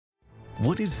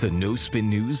What is the No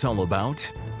Spin News all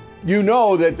about? You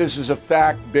know that this is a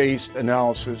fact-based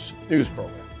analysis news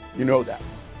program. You know that.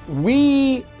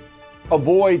 We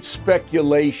avoid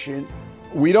speculation.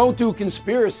 We don't do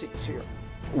conspiracies here.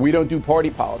 We don't do party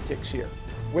politics here.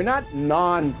 We're not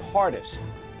nonpartisan.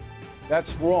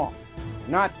 That's wrong.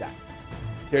 Not that.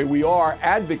 Okay, we are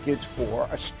advocates for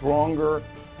a stronger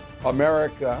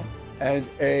America and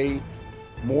a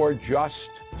more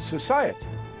just society.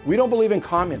 We don't believe in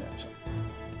communism.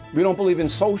 We don't believe in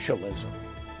socialism.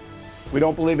 We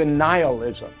don't believe in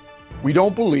nihilism. We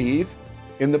don't believe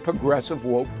in the progressive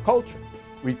woke culture.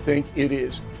 We think it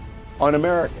is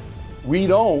un-American. We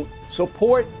don't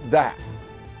support that.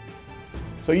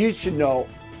 So you should know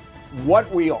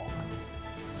what we are,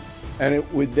 and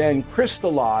it would then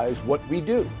crystallize what we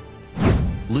do.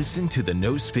 Listen to the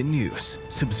No Spin News.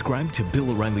 Subscribe to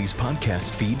Bill O'Reilly's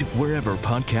podcast feed wherever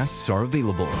podcasts are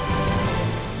available.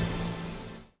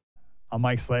 I'm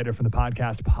Mike Slater from the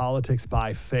podcast Politics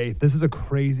by Faith. This is a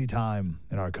crazy time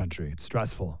in our country. It's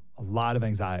stressful, a lot of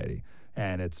anxiety,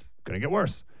 and it's going to get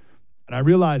worse. And I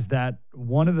realized that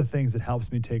one of the things that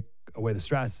helps me take away the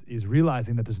stress is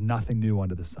realizing that there's nothing new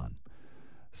under the sun.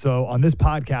 So on this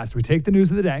podcast, we take the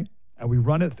news of the day and we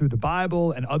run it through the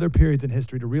Bible and other periods in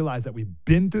history to realize that we've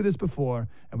been through this before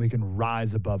and we can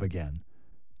rise above again.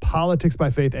 Politics by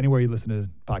Faith, anywhere you listen to the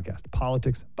podcast.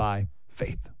 Politics by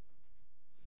Faith.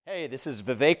 Hey, this is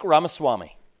Vivek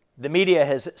Ramaswamy. The media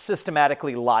has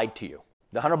systematically lied to you.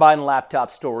 The Hunter Biden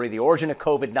laptop story, the origin of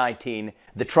COVID-19,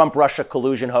 the Trump-Russia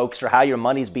collusion hoax, or how your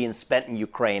money's being spent in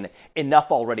Ukraine.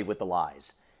 Enough already with the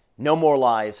lies. No more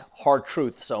lies, hard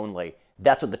truths only.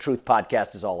 That's what the Truth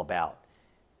Podcast is all about.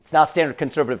 It's not standard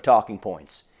conservative talking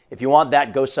points. If you want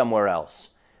that, go somewhere else.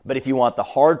 But if you want the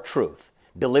hard truth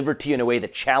delivered to you in a way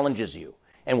that challenges you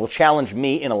and will challenge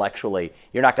me intellectually,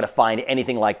 you're not going to find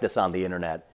anything like this on the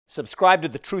internet. Subscribe to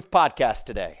the Truth Podcast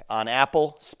today on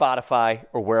Apple, Spotify,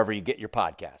 or wherever you get your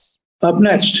podcasts. Up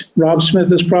next, Rob Smith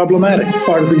is problematic,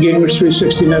 part of the Gingrich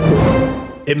 360 Network.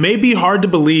 It may be hard to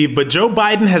believe, but Joe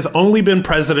Biden has only been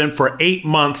president for 8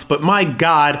 months, but my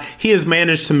God, he has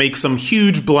managed to make some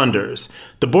huge blunders.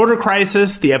 The border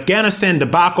crisis, the Afghanistan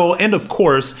debacle, and of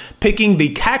course, picking the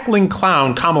cackling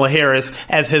clown Kamala Harris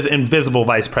as his invisible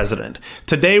vice president.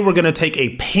 Today, we're going to take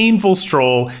a painful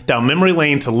stroll down memory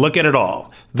lane to look at it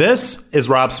all. This is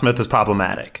Rob Smith is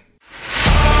Problematic.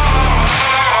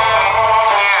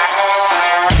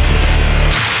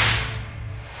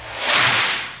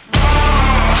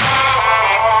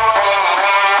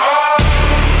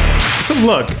 So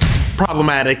look,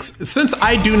 Problematics, since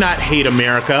I do not hate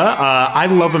America, I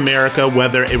love America,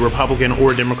 whether a Republican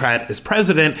or a Democrat is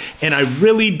president, and I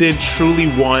really did truly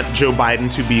want Joe Biden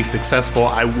to be successful.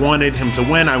 I wanted him to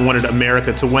win. I wanted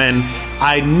America to win.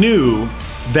 I knew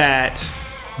that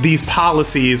these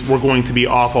policies were going to be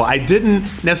awful. I didn't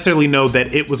necessarily know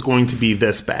that it was going to be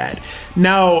this bad.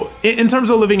 Now, in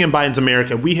terms of living in Biden's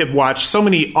America, we have watched so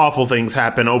many awful things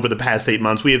happen over the past 8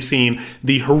 months. We have seen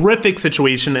the horrific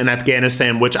situation in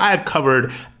Afghanistan, which I have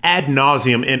covered ad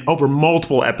nauseum in over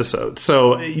multiple episodes.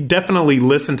 So definitely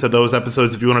listen to those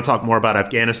episodes if you want to talk more about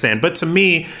Afghanistan. But to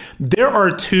me, there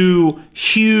are two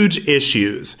huge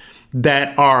issues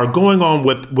that are going on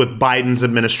with Biden's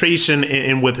administration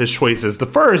and with his choices. The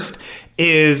first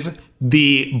is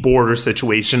the border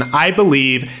situation. I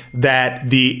believe that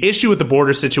the issue with the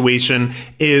border situation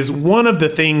is one of the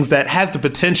things that has the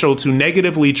potential to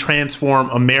negatively transform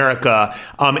America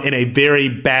in a very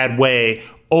bad way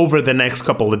over the next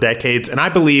couple of decades. And I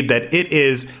believe that it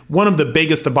is one of the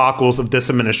biggest debacles of this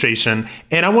administration.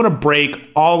 And I want to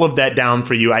break all of that down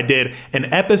for you. I did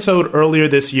an episode earlier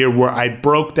this year where I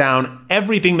broke down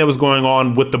everything that was going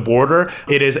on with the border.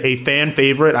 It is a fan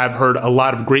favorite. I've heard a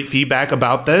lot of great feedback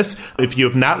about this. If you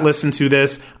have not listened to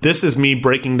this, this is me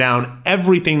breaking down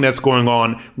everything that's going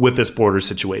on with this border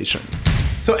situation.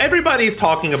 So everybody's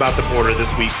talking about the border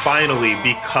this week, finally,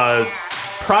 because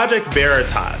Project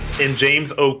Veritas and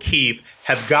James O'Keefe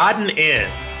have gotten in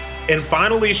and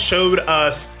finally showed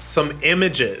us some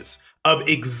images of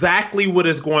exactly what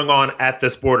is going on at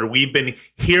this border. We've been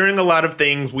hearing a lot of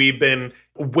things. We've been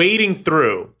wading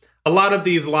through a lot of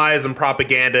these lies and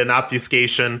propaganda and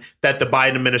obfuscation that the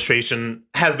Biden administration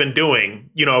has been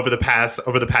doing, over the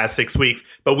past 6 weeks.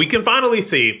 But we can finally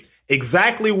see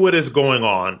exactly what is going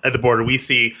on at the border. We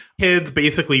see kids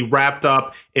basically wrapped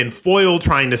up in foil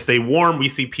trying to stay warm. We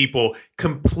see people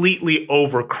completely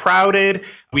overcrowded.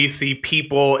 We see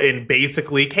people in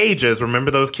basically cages.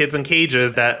 Remember those kids in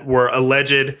cages that were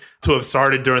alleged to have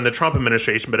started during the Trump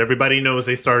administration, but everybody knows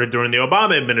they started during the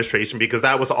Obama administration because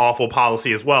that was awful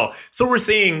policy as well. So we're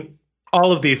seeing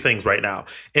all of these things right now.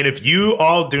 And if you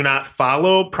all do not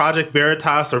follow Project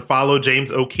Veritas or follow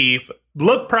James O'Keefe,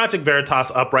 look Project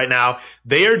Veritas up right now.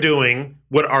 They are doing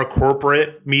what our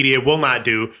corporate media will not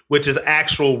do, which is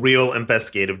actual real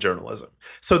investigative journalism.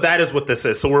 So that is what this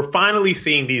is. So we're finally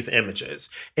seeing these images.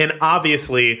 And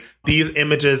obviously, these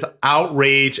images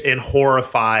outrage and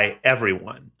horrify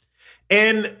everyone.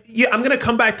 And yeah, I'm going to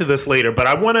come back to this later, but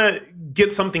I want to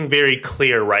get something very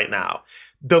clear right now.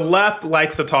 The left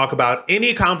likes to talk about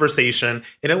any conversation,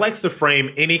 and it likes to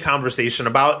frame any conversation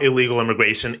about illegal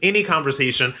immigration, any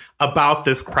conversation about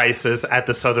this crisis at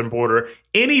the southern border,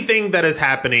 anything that is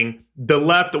happening, the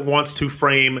left wants to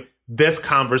frame this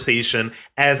conversation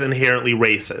as inherently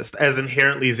racist, as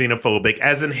inherently xenophobic,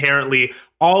 as inherently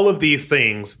all of these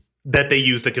things that they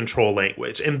use to control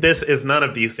language. And this is none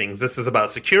of these things. This is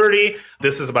about security.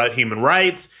 This is about human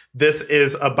rights. This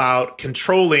is about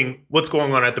controlling what's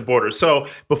going on at the border. So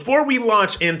before we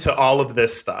launch into all of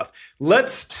this stuff,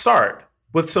 let's start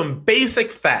with some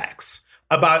basic facts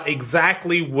about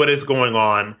exactly what is going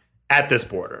on at this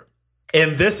border.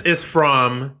 And this is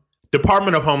from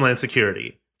Department of Homeland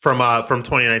Security from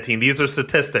 2019. These are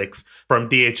statistics from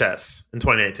DHS in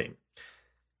 2019.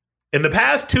 In the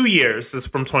past 2 years, this is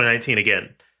from 2019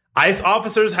 again, ICE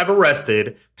officers have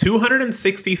arrested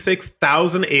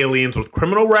 266,000 aliens with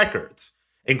criminal records,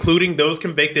 including those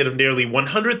convicted of nearly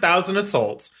 100,000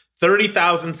 assaults,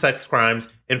 30,000 sex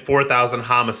crimes, and 4,000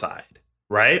 homicide,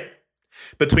 right?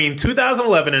 Between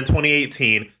 2011 and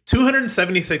 2018,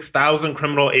 276,000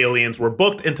 criminal aliens were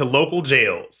booked into local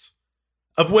jails,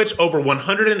 of which over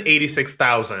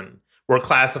 186,000 were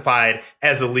classified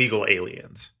as illegal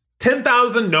aliens.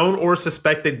 10,000 known or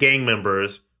suspected gang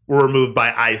members were removed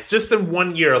by ICE just in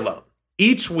 1 year alone.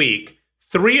 Each week,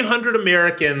 300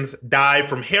 Americans die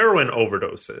from heroin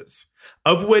overdoses,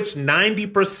 of which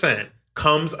 90%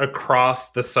 comes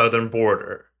across the southern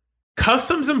border.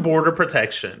 Customs and Border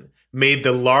Protection made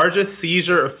the largest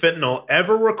seizure of fentanyl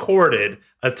ever recorded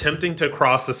attempting to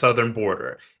cross the southern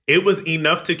border. It was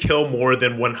enough to kill more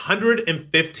than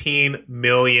 115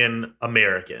 million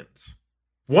Americans.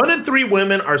 1 in 3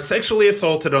 women are sexually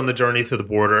assaulted on the journey to the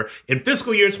border. In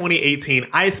fiscal year 2018,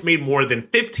 ICE made more than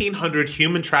 1,500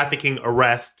 human trafficking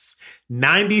arrests.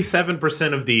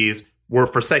 97% of these were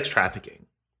for sex trafficking.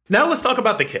 Now let's talk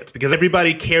about the kids, because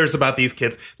everybody cares about these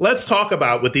kids. Let's talk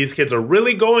about what these kids are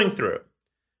really going through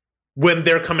when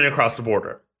they're coming across the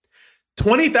border.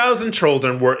 20,000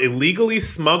 children were illegally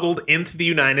smuggled into the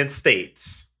United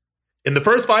States. In the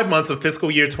first 5 months of fiscal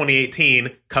year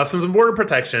 2018, Customs and Border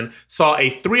Protection saw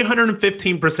a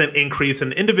 315% increase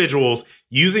in individuals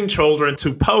using children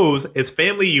to pose as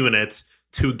family units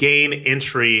to gain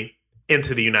entry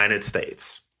into the United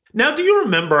States. Now, do you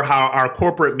remember how our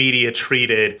corporate media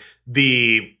treated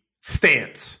the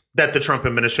stance that the Trump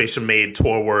administration made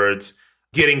towards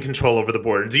getting control over the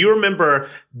border? Do you remember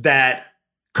that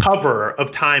cover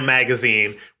of Time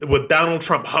magazine with Donald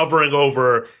Trump hovering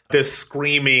over this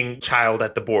screaming child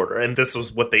at the border? And this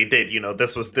was what they did. You know,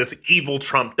 this was this evil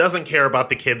Trump, doesn't care about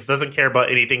the kids, doesn't care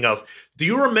about anything else. Do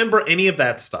you remember any of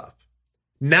that stuff?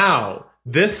 Now,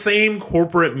 this same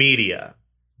corporate media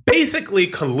basically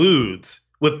colludes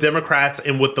with Democrats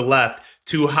and with the left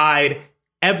to hide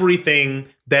everything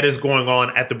that is going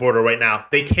on at the border right now.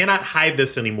 They cannot hide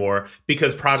this anymore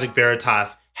because Project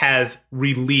Veritas has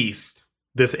released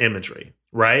this imagery,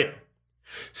 right?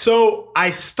 So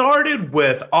I started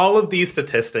with all of these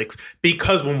statistics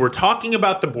because when we're talking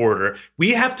about the border, we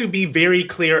have to be very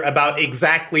clear about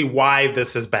exactly why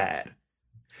this is bad.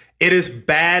 It is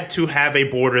bad to have a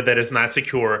border that is not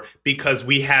secure because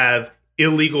we have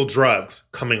illegal drugs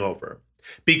coming over,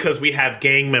 because we have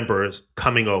gang members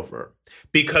coming over,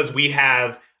 because we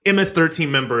have MS-13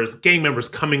 members, gang members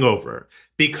coming over,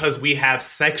 because we have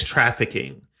sex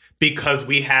trafficking, because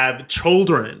we have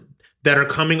children that are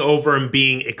coming over and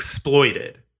being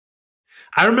exploited.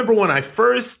 I remember when I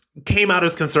first came out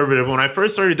as conservative, when I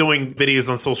first started doing videos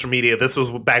on social media, this was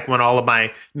back when all of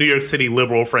my New York City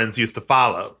liberal friends used to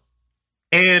follow.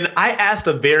 And I asked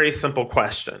a very simple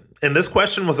question. And this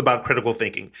question was about critical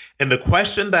thinking. And the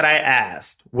question that I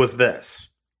asked was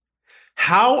this: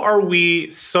 how are we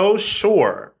so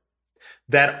sure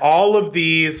that all of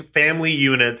these family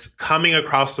units coming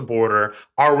across the border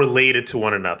are related to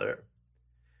one another?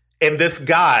 And this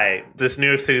guy, this New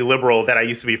York City liberal that I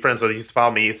used to be friends with, he used to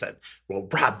follow me, he said, well,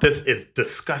 Rob, this is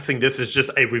disgusting. This is just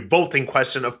a revolting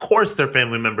question. Of course they're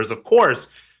family members, of course.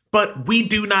 But we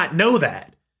do not know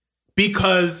that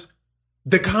because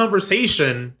the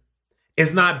conversation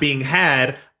is not being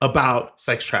had about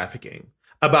sex trafficking,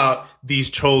 about these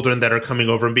children that are coming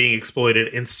over and being exploited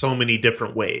in so many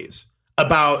different ways,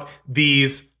 about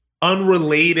these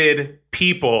unrelated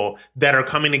people that are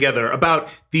coming together, about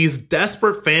these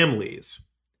desperate families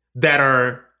that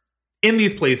are in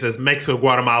these places, Mexico,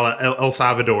 Guatemala, El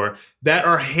Salvador, that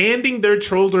are handing their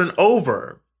children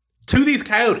over to these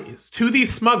coyotes, to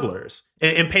these smugglers,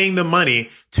 and paying them money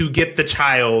to get the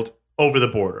child over the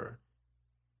border.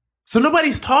 So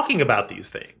nobody's talking about these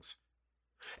things.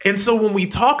 And so when we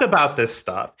talk about this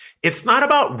stuff, it's not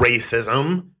about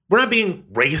racism. We're not being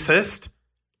racist.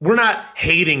 We're not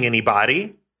hating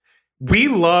anybody. We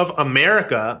love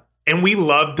America, and we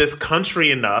love this country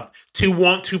enough to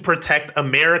want to protect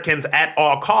Americans at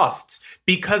all costs.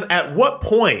 Because at what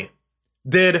point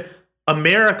did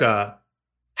America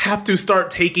have to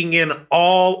start taking in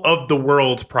all of the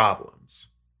world's problems?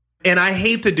 And I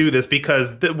hate to do this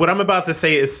because what I'm about to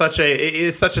say is such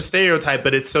a stereotype,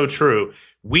 but it's so true.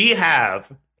 We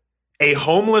have a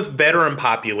homeless veteran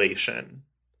population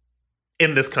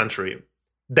in this country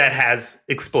that has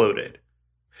exploded.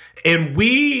 And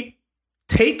we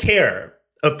take care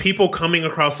of people coming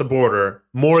across the border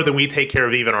more than we take care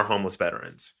of even our homeless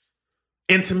veterans.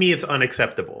 And to me, it's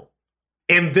unacceptable.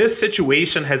 And this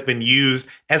situation has been used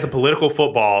as a political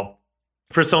football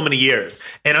for so many years.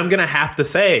 And I'm going to have to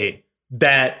say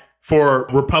that for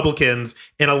Republicans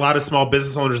and a lot of small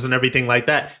business owners and everything like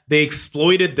that, they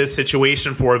exploited this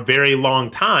situation for a very long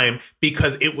time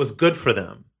because it was good for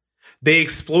them. They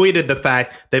exploited the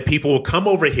fact that people will come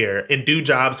over here and do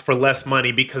jobs for less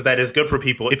money because that is good for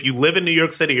people. If you live in New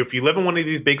York City, or if you live in one of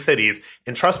these big cities,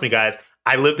 and trust me, guys,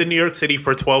 I lived in New York City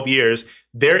for 12 years.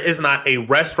 There is not a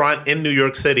restaurant in New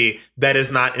York City that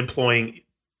is not employing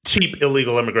cheap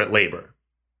illegal immigrant labor.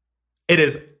 It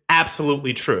is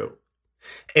absolutely true.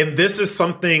 And this is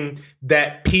something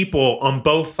that people on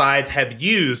both sides have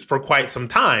used for quite some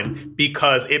time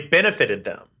because it benefited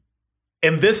them.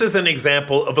 And this is an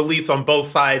example of elites on both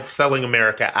sides selling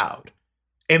America out.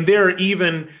 And there are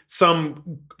even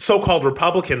some so-called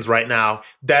Republicans right now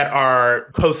that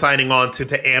are co-signing on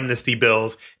to amnesty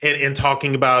bills and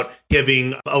talking about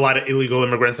giving a lot of illegal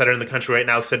immigrants that are in the country right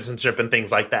now citizenship and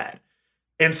things like that.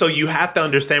 And so you have to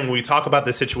understand when we talk about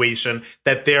this situation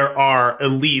that there are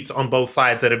elites on both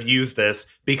sides that have used this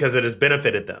because it has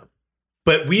benefited them.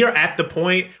 But we are at the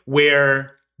point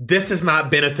where this is not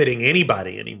benefiting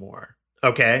anybody anymore.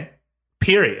 Okay?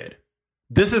 Period.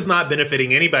 This is not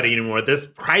benefiting anybody anymore. This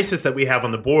crisis that we have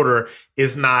on the border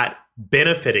is not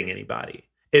benefiting anybody.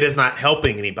 It is not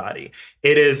helping anybody.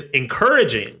 It is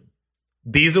encouraging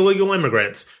these illegal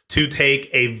immigrants to take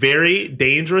a very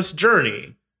dangerous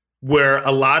journey where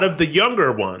a lot of the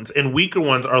younger ones and weaker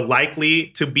ones are likely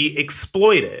to be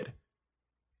exploited.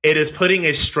 It is putting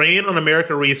a strain on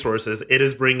American resources. It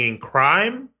is bringing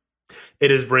crime.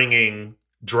 It is bringing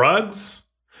drugs.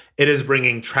 It is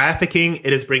bringing trafficking.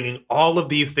 It is bringing all of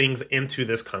these things into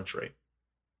this country.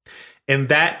 And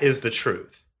that is the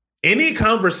truth. Any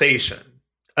conversation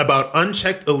about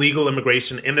unchecked illegal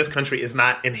immigration in this country is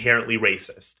not inherently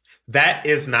racist. That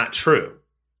is not true.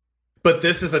 But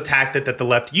this is a tactic that the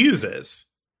left uses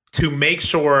to make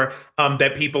sure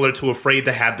that people are too afraid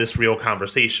to have this real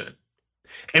conversation.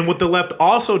 And what the left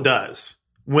also does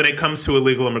when it comes to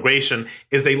illegal immigration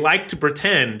is they like to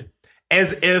pretend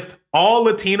as if all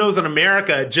Latinos in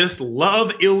America just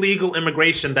love illegal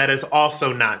immigration. That is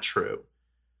also not true.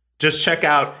 Just check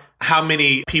out how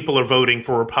many people are voting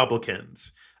for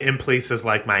Republicans in places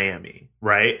like Miami,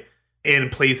 right? In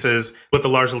places with a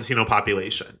large Latino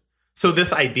population. So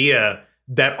this idea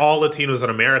that all Latinos in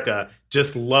America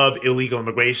just love illegal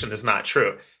immigration is not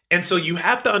true. And so you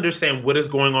have to understand what is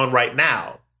going on right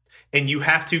now. And you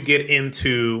have to get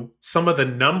into some of the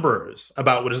numbers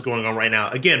about what is going on right now.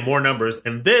 Again, more numbers.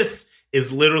 And this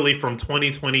is literally from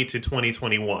 2020 to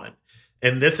 2021.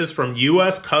 And this is from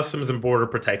U.S. Customs and Border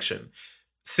Protection.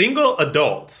 Single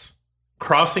adults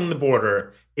crossing the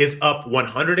border is up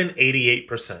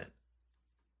 188%.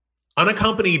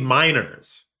 Unaccompanied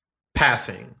minors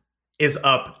passing is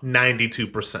up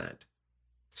 92%.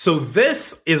 So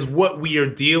this is what we are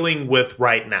dealing with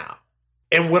right now.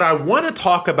 And what I want to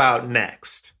talk about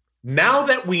next, now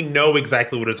that we know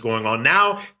exactly what is going on,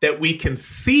 now that we can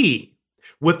see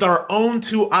with our own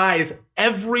two eyes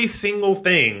every single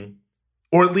thing,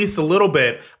 or at least a little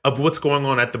bit of what's going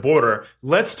on at the border,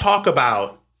 let's talk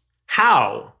about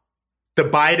how the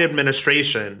Biden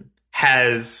administration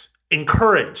has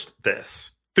encouraged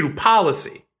this through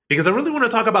policy. Because I really want to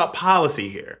talk about policy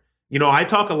here. You know, I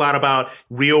talk a lot about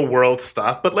real world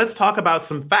stuff, but let's talk about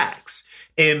some facts.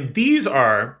 And these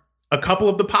are a couple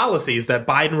of the policies that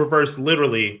Biden reversed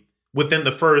literally within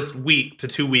the first week to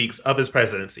 2 weeks of his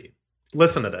presidency.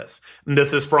 Listen to this. And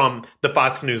this is from the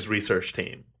Fox News research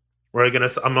team.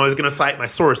 I'm always going to cite my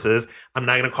sources. I'm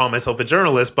not going to call myself a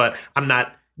journalist, but I'm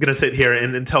not going to sit here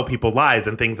and tell people lies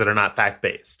and things that are not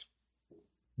fact-based.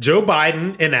 Joe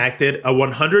Biden enacted a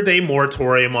 100-day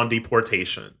moratorium on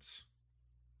deportations.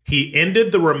 He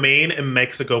ended the Remain in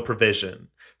Mexico provision,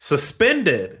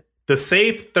 suspended the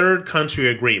Safe Third Country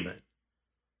Agreement.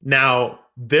 Now,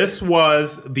 this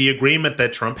was the agreement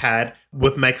that Trump had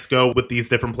with Mexico, with these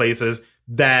different places,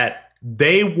 that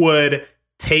they would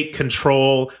take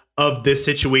control of this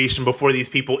situation before these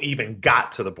people even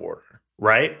got to the border,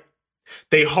 right?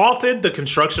 They halted the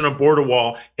construction of border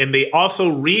wall, and they also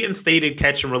reinstated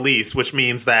catch and release, which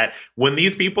means that when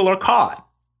these people are caught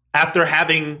after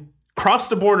having crossed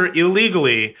the border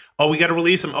illegally, we got to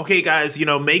release them. Okay, guys,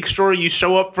 make sure you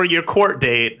show up for your court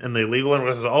date. And the illegal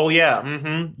immigrant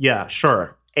says, yeah,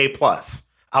 sure, A+.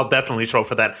 I'll definitely show up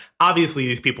for that. Obviously,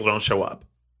 these people don't show up.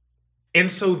 And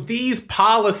so these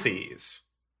policies,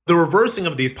 the reversing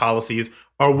of these policies,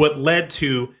 are what led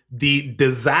to the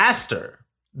disaster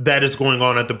that is going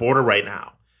on at the border right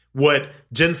now. What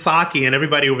Jen Psaki and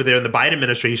everybody over there in the Biden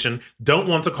administration don't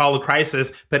want to call a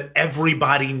crisis, but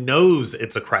everybody knows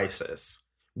it's a crisis.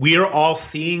 We are all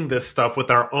seeing this stuff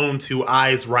with our own two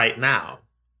eyes right now.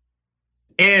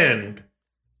 And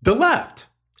the left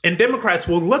and Democrats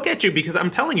will look at you because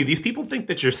I'm telling you, these people think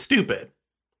that you're stupid.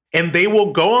 And they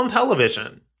will go on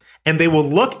television and they will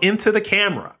look into the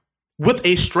camera with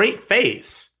a straight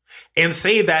face and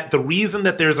say that the reason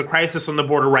that there's a crisis on the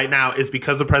border right now is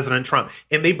because of President Trump.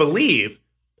 And they believe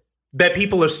that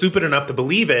people are stupid enough to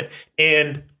believe it.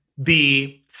 And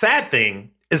the sad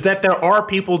thing is that there are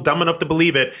people dumb enough to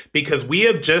believe it, because we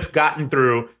have just gotten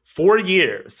through 4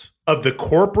 years of the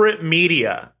corporate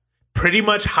media pretty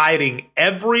much hiding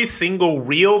every single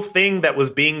real thing that was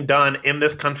being done in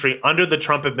this country under the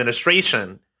Trump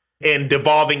administration and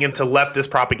devolving into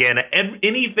leftist propaganda, and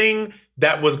anything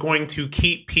that was going to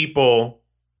keep people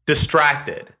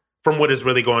distracted from what is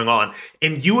really going on.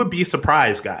 And you would be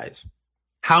surprised, guys,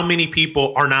 how many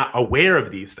people are not aware of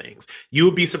these things. You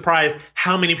would be surprised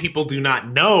how many people do not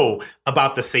know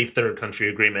about the Safe Third Country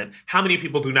Agreement, how many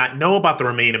people do not know about the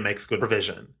Remain in Mexico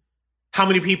provision, how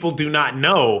many people do not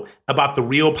know about the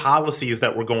real policies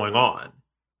that were going on.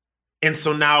 And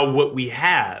so now what we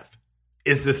have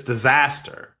is this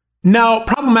disaster. Now,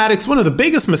 Problematics, one of the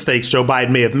biggest mistakes Joe Biden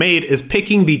may have made is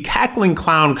picking the cackling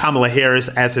clown Kamala Harris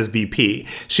as his VP.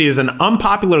 She is an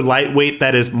unpopular lightweight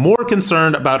that is more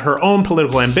concerned about her own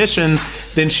political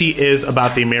ambitions than she is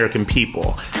about the American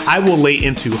people. I will lay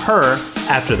into her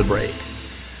after the break.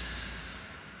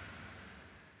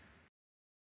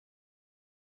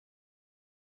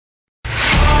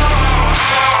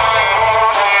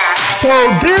 So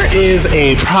there is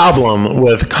a problem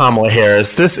with Kamala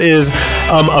Harris. This is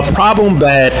a problem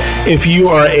that if you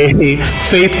are a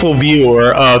faithful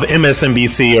viewer of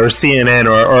MSNBC or CNN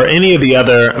or any of the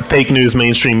other fake news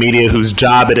mainstream media whose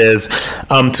job it is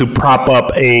to prop up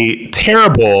a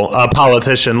terrible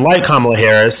politician like Kamala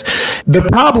Harris, the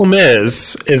problem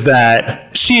is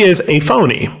that she is a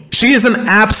phony. She is an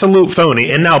absolute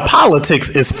phony. And now politics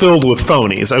is filled with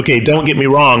phonies. Okay, don't get me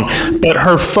wrong, but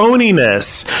her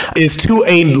phoniness is to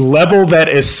a level that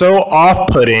is so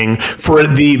off-putting for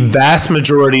the vast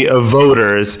majority of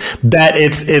voters that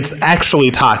it's actually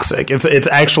toxic. It's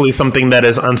actually something that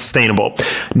is unsustainable.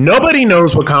 Nobody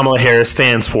knows what Kamala Harris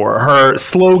stands for. Her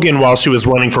slogan while she was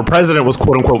running for president was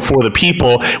quote unquote for the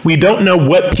people. We don't know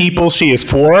what people she is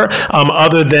for,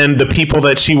 other than the people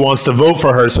that she wants to vote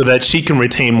for her so that she can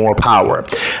retain more power.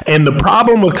 And the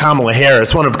problem with Kamala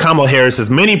Harris, one of Kamala Harris's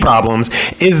many problems,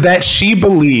 is that she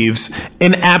believes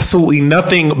in absolutely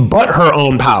nothing but her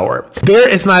own power. There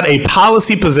is not a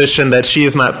policy position that she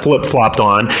is not flip-flopped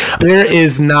on. There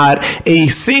is not a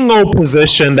single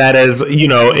position that is,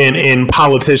 in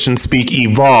politician speak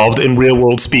evolved, in real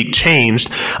world speak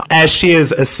changed, as she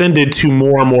has ascended to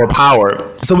more and more power.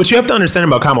 So what you have to understand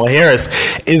about Kamala Harris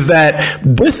is that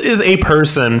this is a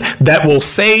person that will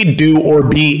say, do, or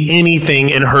be anything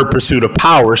in her pursuit of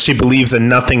power. She believes in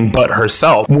nothing but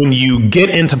herself. When you get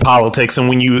into politics and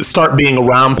when you start being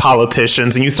around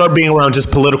politicians and you start being around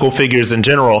just political figures in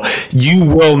general, you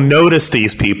will notice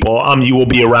these people. You will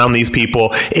be around these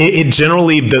people. It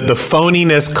generally, the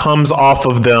phoniness comes off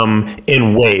of them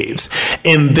in waves.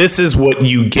 And this is what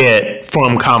you get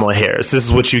from Kamala Harris. This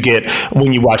is what you get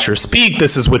when you watch her speak. This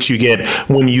this is what you get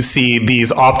when you see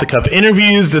these off-the-cuff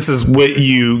interviews. This is what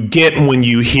you get when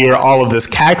you hear all of this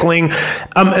cackling.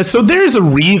 So there's a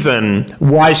reason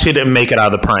why she didn't make it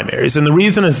out of the primaries. And the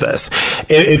reason is this.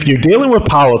 If you're dealing with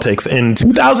politics in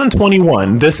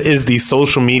 2021, this is the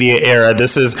social media era.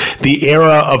 This is the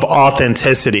era of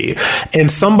authenticity.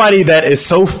 And somebody that is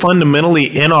so fundamentally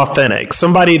inauthentic,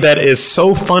 somebody that is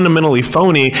so fundamentally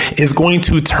phony is going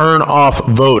to turn off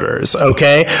voters,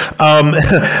 okay?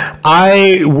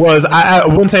 I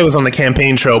wouldn't say I was on the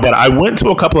campaign trail, but I went to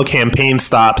a couple of campaign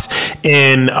stops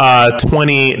in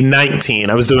 2019.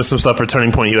 I was doing some stuff for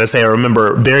Turning Point USA. I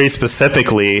remember very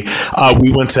specifically,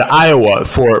 we went to Iowa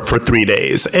for 3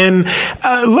 days. And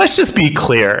let's just be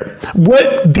clear.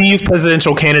 What these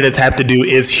presidential candidates have to do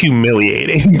is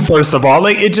humiliating, first of all.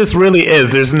 Like, it just really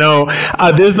is. There's no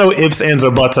ifs, ands,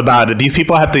 or buts about it. These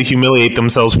people have to humiliate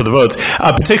themselves for the votes,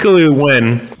 particularly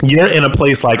when you're in a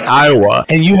place like Iowa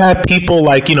and you have people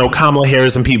like, Kamala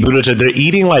Harris and Pete Buttigieg. They're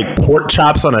eating like pork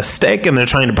chops on a stick and they're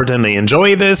trying to pretend they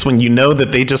enjoy this when you know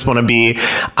that they just want to be,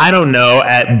 I don't know,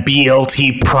 at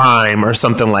BLT Prime or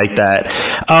something like that.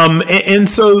 And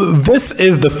so this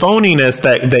is the phoniness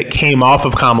that came off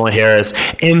of Kamala Harris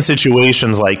in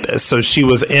situations like this. So she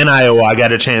was in Iowa. I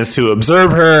got a chance to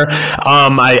observe her.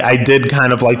 I did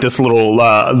kind of like this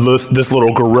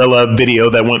little guerrilla video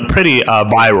that went pretty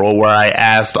viral, where I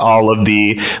asked all of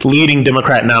the leading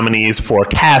Democrat nominees for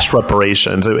cash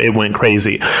reparations. It went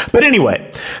crazy. But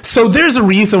anyway, so there's a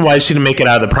reason why she didn't make it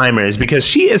out of the primaries, because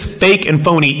she is fake and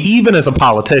phony even as a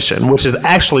politician, which is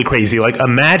actually crazy. Like,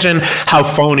 imagine how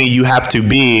phony you have to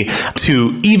be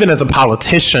to, even as a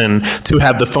politician, to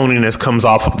have the phoniness comes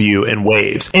off of you in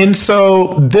waves. And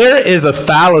so there is a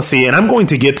fallacy, and I'm going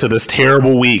to get to this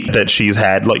terrible week that she's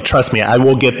had. Like, trust me, I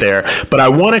will get there. But I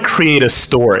want to create a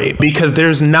story, because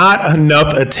there's not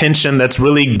enough attention that's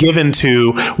really given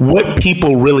to what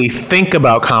people really think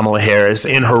about Kamala Harris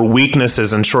and her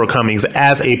weaknesses and shortcomings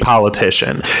as a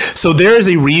politician. So there is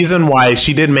a reason why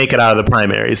she didn't make it out of the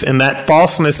primaries, and that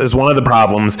falseness is one of the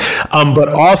problems. But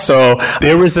also,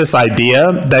 there was this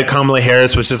idea that Kamala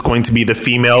Harris was just going to be the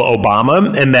female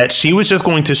Obama, and that she was just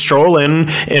going to stroll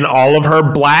in all of her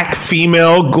black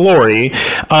female glory,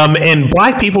 and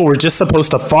black people were just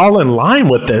supposed to fall in line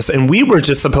with this, and we were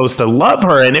just supposed to love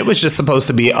her, and it was just supposed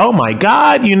to be, oh my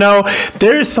God,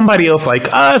 there's somebody else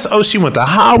like us. Oh, she went to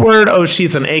Howard. Oh,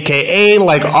 she's an AKA,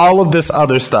 like all of this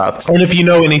other stuff. And if you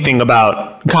know anything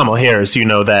about Kamala Harris, you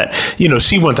know that,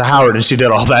 she went to Howard and she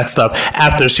did all that stuff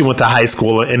after she went to high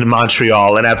school in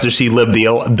Montreal, and after she lived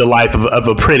the life of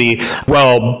a pretty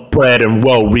well-bred and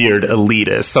well-reared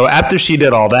elitist. So after she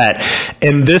did all that,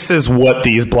 and this is what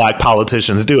these black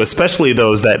politicians do, especially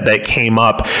those that came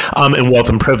up in wealth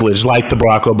and privilege, like the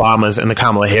Barack Obamas and the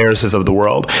Kamala Harrises of the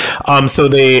world. So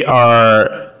they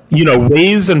are,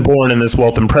 raised and born in this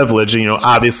wealth and privilege,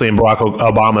 obviously in Barack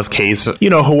Obama's case,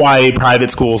 Hawaii,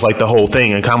 private schools, like the whole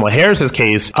thing. In Kamala Harris's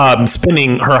case,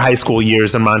 spending her high school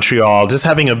years in Montreal, just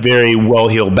having a very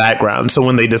well-heeled background. So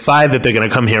when they decide that they're going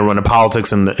to come here and run a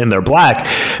politics and they're black,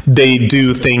 they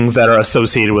do things that are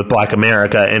associated with Black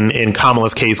America. And in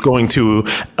Kamala's case, going to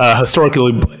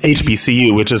historically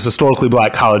HBCU, which is historically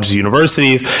black colleges,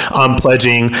 universities,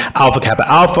 pledging Alpha Kappa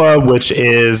Alpha, which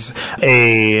is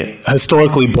a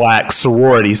historically black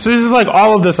sorority. So this is like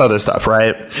all of this other stuff,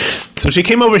 right? So she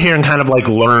came over here and kind of like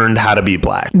learned how to be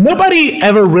black. Nobody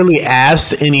ever really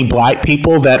asked any black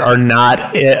people that are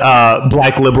not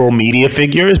black liberal media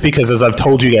figures, because as I've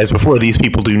told you guys before, these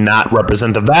people do not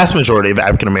represent the vast majority of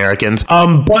African Americans.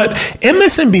 But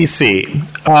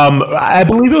MSNBC, I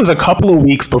believe it was a couple of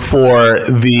weeks before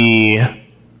the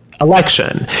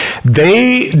election,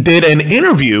 they did an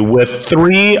interview with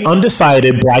 3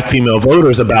 undecided black female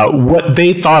voters about what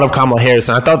they thought of Kamala Harris.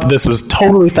 And I thought that this was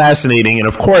totally fascinating. And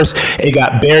of course, it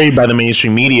got buried by the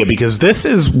mainstream media, because this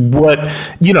is what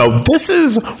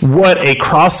a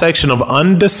cross-section of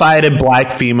undecided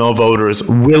black female voters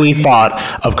really thought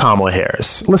of Kamala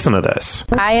Harris. Listen to this.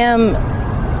 I am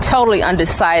totally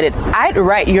undecided. I'd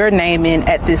write your name in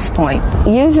at this point.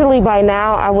 Usually by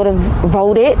now I would have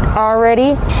voted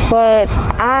already, but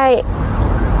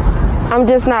I'm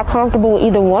just not comfortable with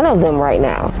either one of them right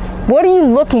now. What are you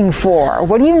looking for?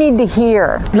 What do you need to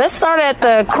hear? Let's start at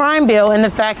the crime bill and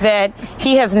the fact that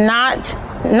he has not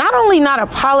only not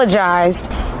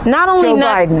apologized, not only Joe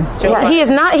not Biden.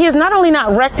 he is not only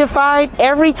not rectified.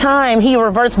 Every time he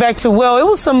reverts back to, well, it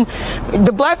was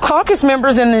the Black Caucus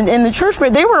members in the church,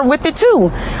 but they were with it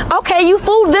too. Okay, you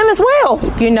fooled them as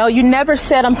well. You never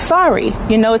said I'm sorry.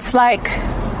 It's like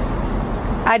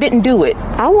I didn't do it.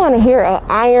 I want to hear an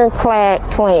ironclad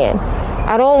plan.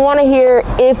 I don't want to hear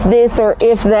if this or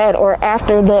if that or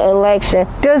after the election.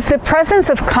 Does the presence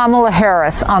of Kamala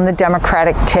Harris on the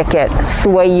Democratic ticket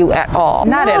sway you at all?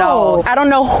 Not at all. I don't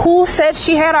know who said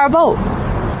she had our vote.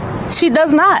 She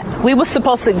does not. We were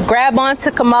supposed to grab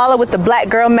onto Kamala with the black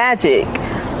girl magic,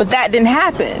 but that didn't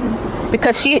happen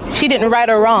because she didn't right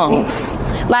her wrongs.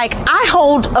 Like, I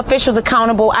hold officials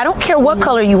accountable. I don't care what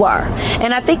color you are.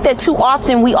 And I think that too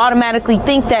often we automatically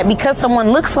think that because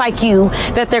someone looks like you,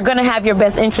 that they're going to have your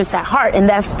best interests at heart. And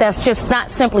that's just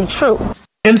not simply true.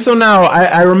 And so now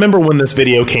I remember when this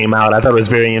video came out, I thought it was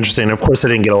very interesting. Of course, it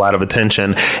didn't get a lot of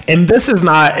attention. And this is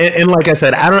not, and like I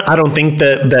said, I don't think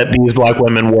that these black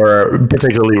women were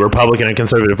particularly Republican and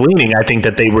conservative leaning. I think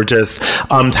that they were just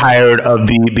tired of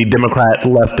the Democrat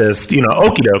leftist,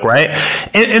 okie doke, right?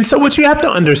 And so what you have to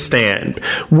understand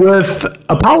with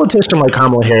a politician like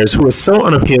Kamala Harris, who is so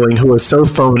unappealing, who is so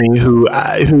phony, who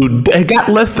got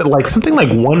less than something like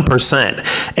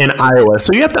 1% in Iowa.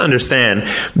 So you have to understand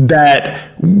that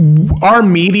our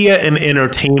media and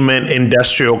entertainment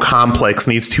industrial complex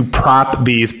needs to prop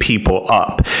these people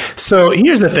up. So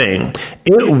here's the thing.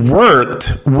 It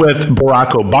worked with Barack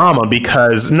Obama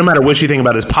because no matter what you think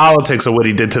about his politics or what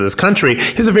he did to this country,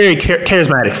 he's a very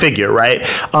charismatic figure, right?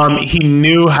 He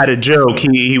knew how to joke.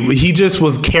 He just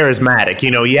was charismatic.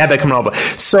 He had that coming up.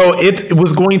 So it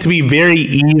was going to be very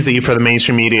easy for the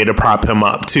mainstream media to prop him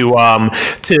up, to throw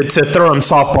him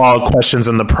softball questions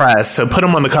in the press, to put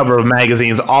him on the cover of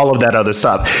magazines, all of that other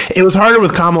stuff. It was harder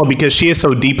with Kamala because she is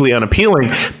so deeply unappealing,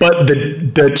 but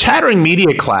the chattering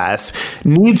media class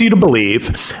needs you to believe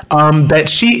that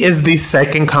she is the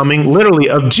second coming, literally,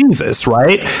 of Jesus,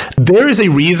 right? There is a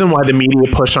reason why the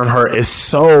media push on her is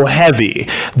so heavy.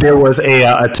 There was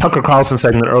a Tucker Carlson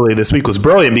segment earlier this week was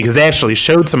brilliant because they actually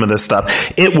showed some of this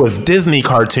stuff. It was Disney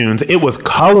cartoons. It was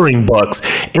coloring books.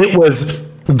 It was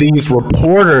these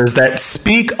reporters that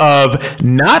speak of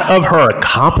not of her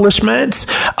accomplishments,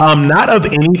 not of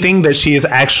anything that she has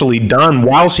actually done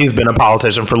while she's been a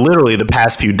politician for literally the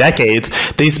past few decades.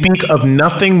 They speak of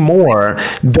nothing more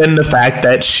than the fact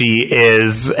that she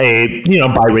is a,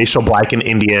 biracial black and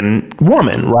Indian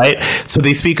woman, right? So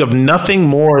they speak of nothing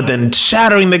more than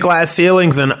shattering the glass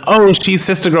ceilings and, oh, she's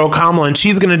Sister Girl Kamala and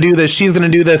she's going to do this. She's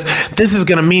going to do this. This is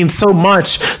going to mean so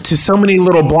much to so many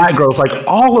little black girls, like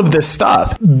all of this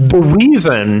stuff. The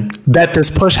reason that this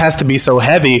push has to be so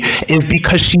heavy is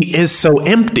because she is so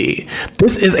empty.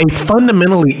 This is a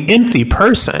fundamentally empty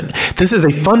person. This is a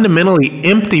fundamentally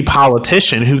empty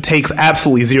politician who takes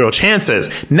absolutely zero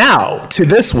chances. Now, to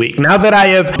this week, now that I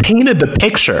have painted the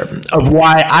picture of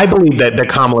why I believe that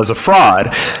Kamala is a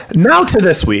fraud, now to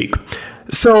this week.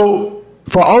 So,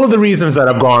 for all of the reasons that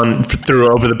I've gone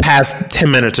through over the past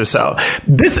 10 minutes or so,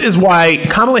 this is why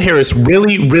Kamala Harris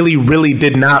really, really, really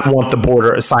did not want the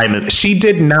border assignment. She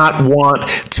did not want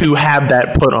to have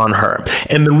that put on her.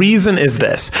 And the reason is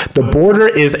this. The border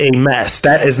is a mess.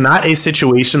 That is not a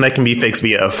situation that can be fixed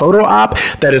via a photo op.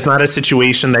 That is not a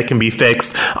situation that can be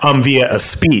fixed via a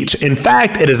speech. In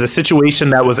fact, it is a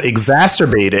situation that was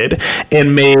exacerbated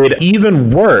and made even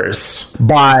worse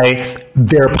by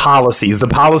their policies, the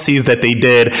policies that they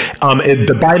did,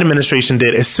 the Biden administration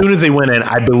did as soon as they went in.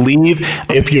 I believe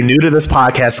if you're new to this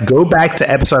podcast, go back to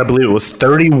episode, I believe it was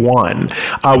 31,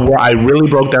 where I really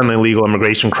broke down the illegal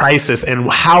immigration crisis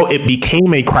and how it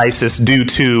became a crisis due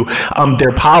to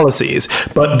their policies.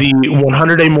 But the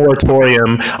 100-day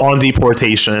moratorium on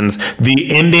deportations,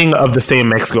 the ending of the stay in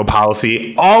Mexico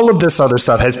policy, all of this other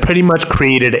stuff has pretty much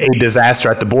created a disaster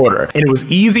at the border. And it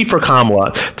was easy for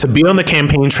Kamala to be on the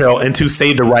campaign trail and to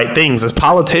say the right things. As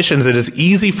politicians, it is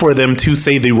easy for them to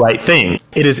say the right thing.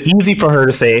 It is easy for her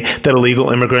to say that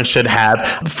illegal immigrants should have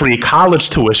free college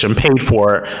tuition paid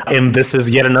for. And this is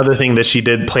yet another thing that she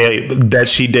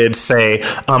did say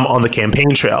on the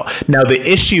campaign trail. Now, the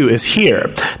issue is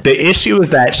here. The issue is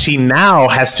that she now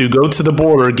has to go to the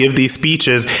border, give these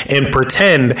speeches, and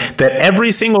pretend that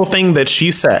every single thing that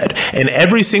she said and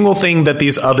every single thing that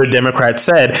these other Democrats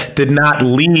said did not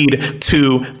lead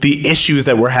to the issues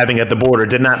that we're having at the border,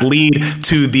 did not lead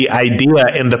to the idea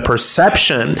and the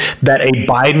perception that a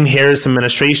Biden-Harris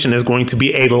administration is going to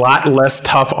be a lot less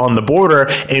tough on the border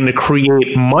and to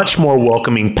create much more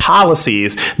welcoming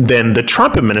policies than the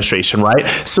Trump administration, right?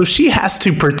 So she has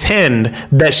to pretend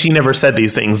that she never said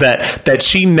these things, that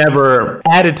she never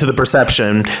added to the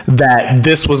perception that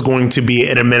this was going to be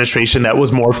an administration that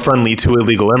was more friendly to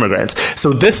illegal immigrants. So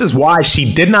this is why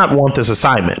she did not want this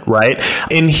assignment, right?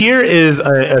 And here is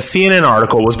a CNN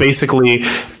article was basically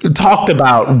talked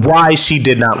about why she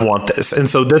did not want this. And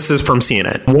so this is from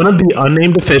CNN. One of the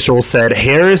unnamed officials said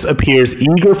Harris appears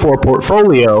eager for a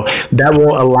portfolio that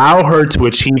will allow her to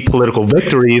achieve political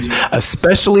victories,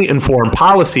 especially in foreign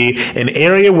policy, an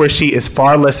area where she is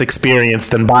far less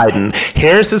experienced than Biden.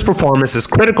 Harris's performance is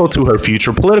critical to her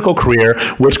future political career,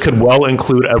 which could well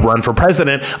include a run for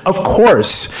president. Of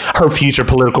course, her future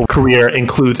political career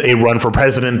includes a run for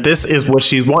president. This is what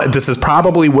she's wanted. This is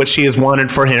probably what she has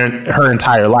wanted for her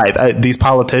entire life. These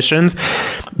politicians,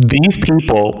 these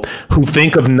people who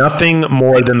think of nothing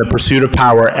more than the pursuit of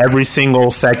power every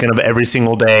single second of every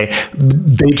single day,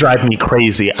 they drive me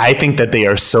crazy. I think that they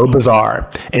are so bizarre,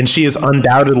 and she is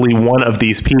undoubtedly one of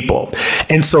these people.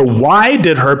 And so why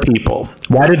did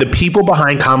the people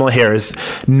behind Kamala Harris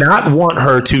not want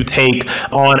her to take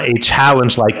on a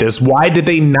challenge like this? Why did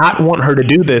they not want her to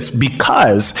do this?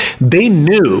 Because they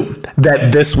knew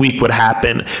that this week would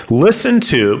happen. Listen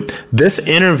to this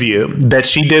interview that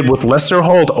she did with Lester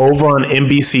Holt over on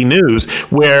NBC News,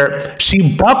 where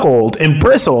she buckled and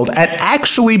bristled at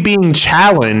actually being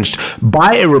challenged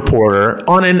by a reporter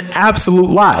on an absolute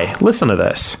lie. Listen to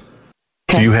this.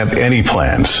 Do you have any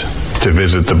plans to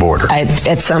visit the border?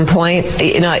 At some point,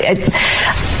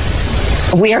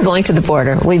 we are going to the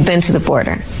border. We've been to the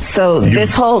border. So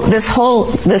this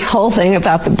whole thing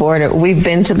about the border, we've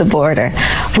been to the border.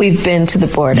 We've been to the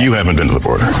border. You haven't been to the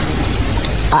border.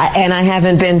 And I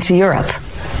haven't been to Europe.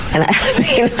 And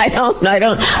I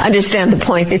don't understand the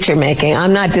point that you're making.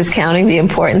 I'm not discounting the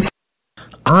importance.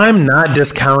 I'm not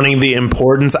discounting the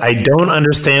importance. I don't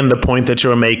understand the point that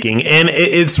you're making. And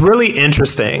it's really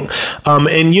interesting.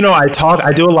 And,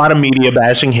 I do a lot of media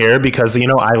bashing here because,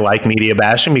 I like media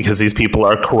bashing because these people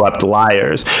are corrupt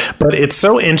liars. But it's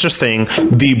so interesting,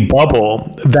 the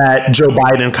bubble that Joe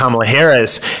Biden and Kamala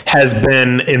Harris has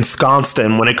been ensconced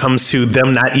in when it comes to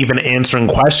them not even answering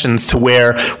questions, to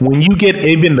where when you get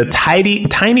even the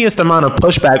tiniest amount of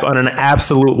pushback on an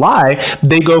absolute lie,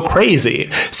 they go crazy.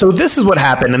 So this is what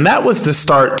happened. And that was the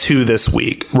start to this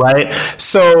week, right?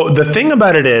 So the thing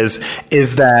about it is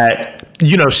that,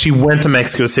 she went to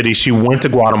Mexico City, she went to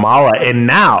Guatemala, and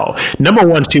now, number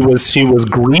one, she was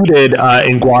greeted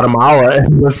in Guatemala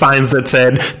with signs that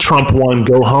said, Trump won,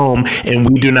 go home, and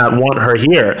we do not want her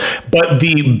here. But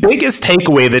the biggest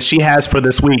takeaway that she has for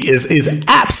this week is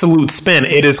absolute spin.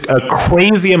 It is a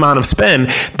crazy amount of spin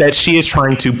that she is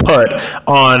trying to put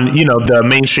on, the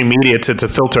mainstream media to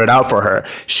filter it out for her.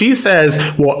 She says,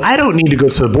 well, I don't need to go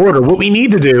to the border. What we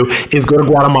need to do is go to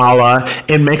Guatemala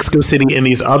and Mexico City and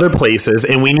these other places,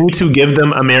 and we need to give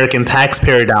them American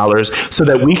taxpayer dollars so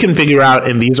that we can figure out,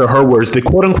 and these are her words, the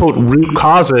quote-unquote root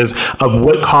causes of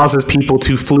what causes people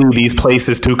to flee these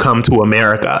places to come to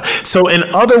America. So in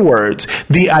other words,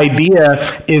 the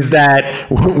idea is that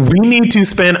we need to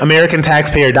spend American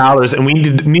taxpayer dollars, and we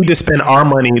need to spend our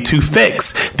money to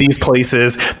fix these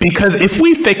places, because if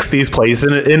we fix these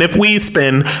places, and if we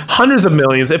spend hundreds of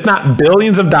millions, if not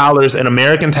billions of dollars in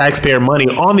American taxpayer money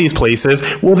on these places,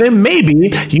 well, then maybe,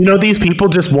 these people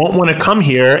just won't want to come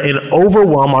here and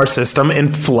overwhelm our system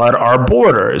and flood our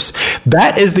borders.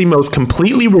 That is the most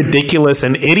completely ridiculous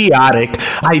and idiotic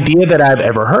idea that I've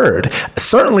ever heard.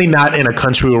 Certainly not in a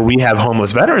country where we have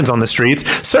homeless veterans on the streets.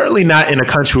 Certainly not in a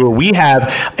country where we have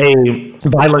a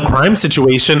violent crime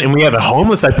situation and we have a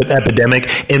homeless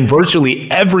epidemic in virtually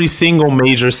every single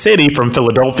major city, from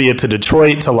Philadelphia to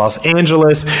Detroit to Los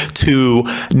Angeles to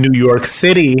New York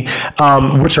City,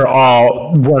 which are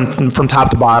all run from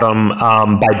top to bottom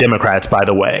by Democrats, by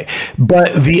the way.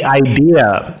 But the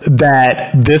idea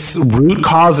that this root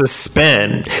causes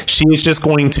spin, she is just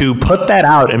going to put that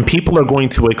out and people are going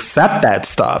to accept that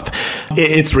stuff.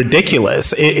 It's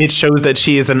ridiculous. It shows that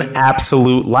she is an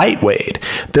absolute lightweight.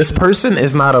 This person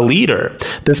is not a leader.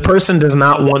 This person does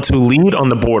not want to lead on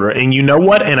the border. And you know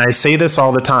what? And I say this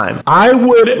all the time. I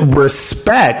would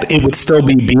respect, it would still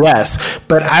be BS,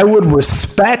 but I would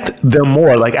respect them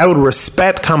more. Like, I would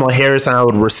respect Kamala Harris and I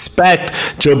would respect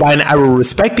Joe Biden. I would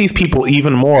respect these people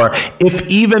even more if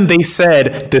even they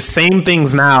said the same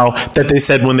things now that they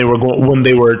said when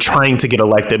they were trying to get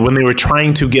elected, when they were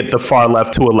trying to get the far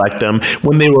left to elect them,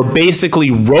 when they were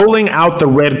basically rolling out the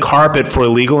red carpet for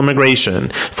illegal immigration,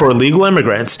 for illegal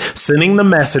immigrants, sending the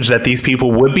message that these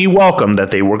people would be welcome, that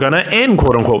they were going to end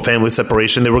quote unquote family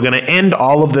separation, they were going to end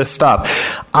all of this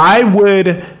stuff. I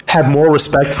would have more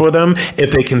respect for them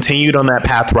if they continued on that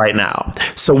path right now.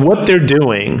 So what they're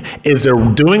doing is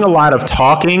they're doing a lot of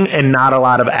talking and not a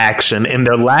lot of action, and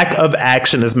their lack of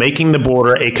action is making the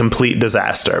border a complete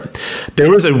disaster.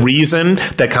 There is a reason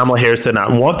that Kamala Harris did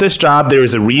not want this job. There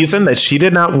is a reason that she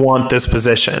did not want this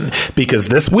position, because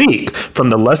this week, from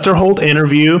the Lester Holt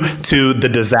interview to the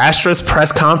disastrous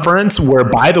press conference, where,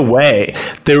 by the way,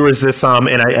 there was this,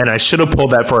 and I should have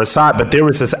pulled that for a shot, but there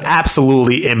was this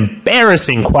absolutely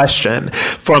embarrassing question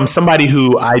from somebody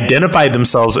who identified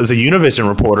themselves as a Univision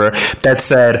reporter that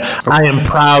said, "I am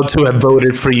proud to have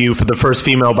voted for you for the first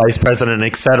female vice president,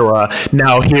 etc.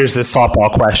 Now here's this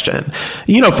softball question."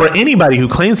 You know, for anybody who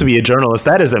claims to be a journalist,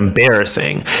 that is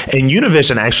embarrassing. And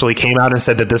Univision actually came out and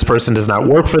said that this person does not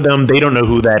work for them. They don't know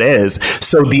who that is.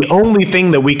 So the only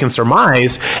thing that we can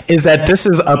surmise is that this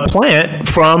is a plant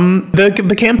from the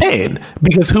campaign,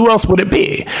 because who else would it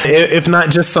be if not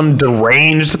just some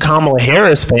deranged Kamala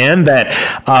Harris fan that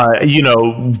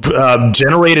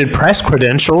generated press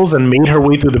credentials and made her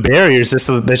way through the barriers just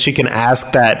so that she can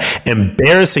ask that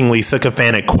embarrassingly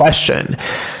sycophantic question.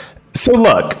 So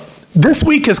look, this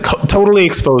week has totally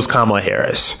exposed Kamala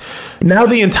Harris. Now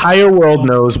the entire world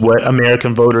knows what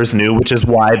American voters knew, which is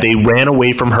why they ran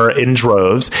away from her in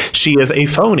droves. She is a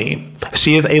phony.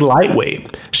 She is a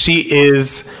lightweight. She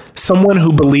is someone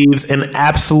who believes in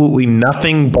absolutely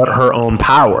nothing but her own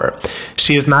power.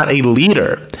 She is not a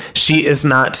leader. She is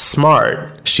not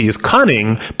smart. She is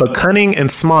cunning, but cunning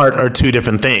and smart are two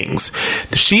different things.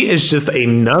 She is just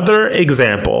another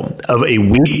example of a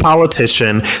weak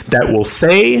politician that will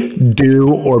say,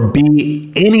 do, or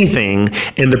be anything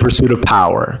in the pursuit of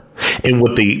power. And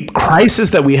with the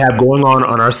crisis that we have going on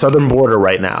our southern border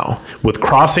right now, with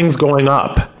crossings going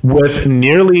up, with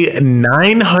nearly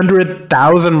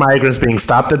 900,000 migrants being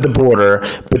stopped at the border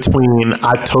between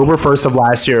October 1st of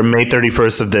last year and May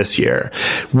 31st of this year,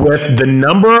 with the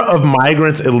number of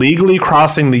migrants illegally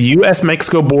crossing the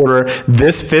U.S.-Mexico border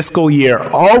this fiscal year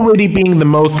already being the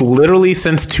most literally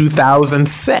since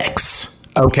 2006.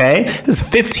 Okay? This is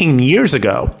 15 years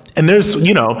ago. And there's,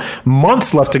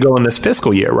 months left to go in this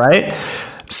fiscal year, right?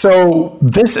 So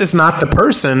this is not the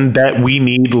person that we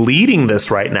need leading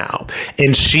this right now.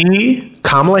 And she,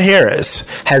 Kamala Harris,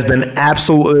 has been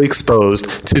absolutely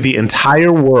exposed to the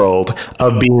entire world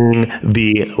of being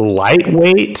the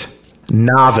lightweight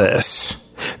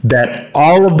novice that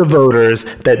all of the voters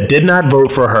that did not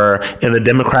vote for her in the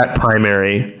Democrat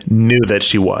primary knew that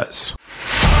she was.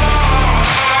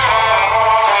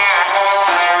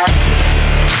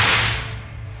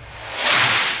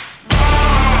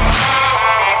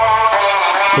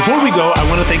 Before we go, I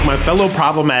want to thank my fellow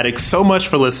Problematics so much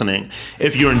for listening.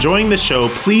 If you're enjoying the show,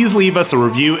 please leave us a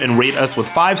review and rate us with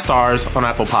 5 stars on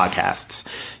Apple Podcasts.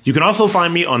 You can also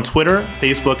find me on Twitter,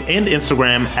 Facebook, and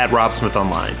Instagram at Rob Smith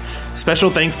Online. Special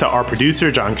thanks to our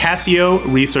producer, John Cassio,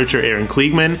 researcher Aaron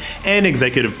Kliegman, and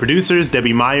executive producers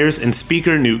Debbie Myers and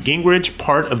speaker Newt Gingrich,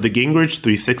 part of the Gingrich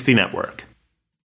 360 Network.